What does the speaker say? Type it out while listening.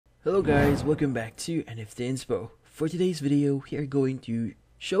Hello guys, welcome back to NFT Inspo. For today's video, we are going to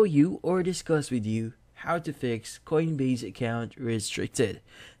show you or discuss with you how to fix Coinbase account restricted.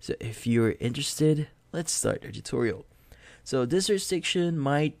 So if you're interested, let's start our tutorial. So this restriction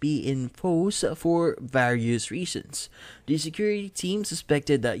might be imposed for various reasons. The security team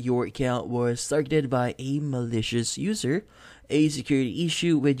suspected that your account was targeted by a malicious user. A security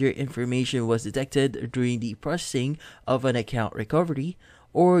issue with your information was detected during the processing of an account recovery,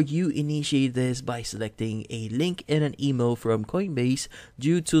 or you initiate this by selecting a link in an email from Coinbase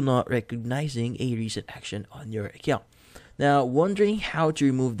due to not recognizing a recent action on your account. Now, wondering how to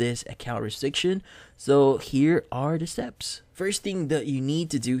remove this account restriction? So here are the steps. First thing that you need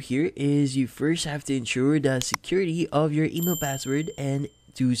to do here is you first have to ensure the security of your email password and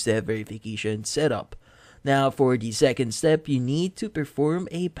two-step verification setup. Now, for the second step, you need to perform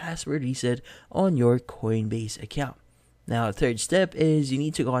a password reset on your Coinbase account. Now, third step is you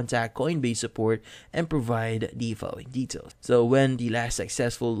need to contact Coinbase support and provide the following details. So when the last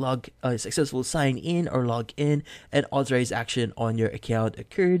successful sign in or log in and authorized action on your account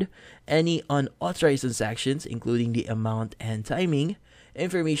occurred, any unauthorized transactions, including the amount and timing,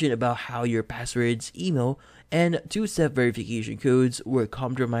 information about how your passwords, email, and two-step verification codes were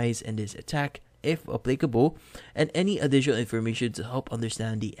compromised in this attack, if applicable, and any additional information to help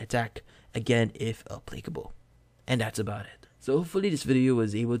understand the attack, again, if applicable. And that's about it. So hopefully this video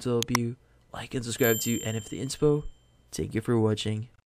was able to help you. Like and subscribe to NFT Inspo. Thank you for watching.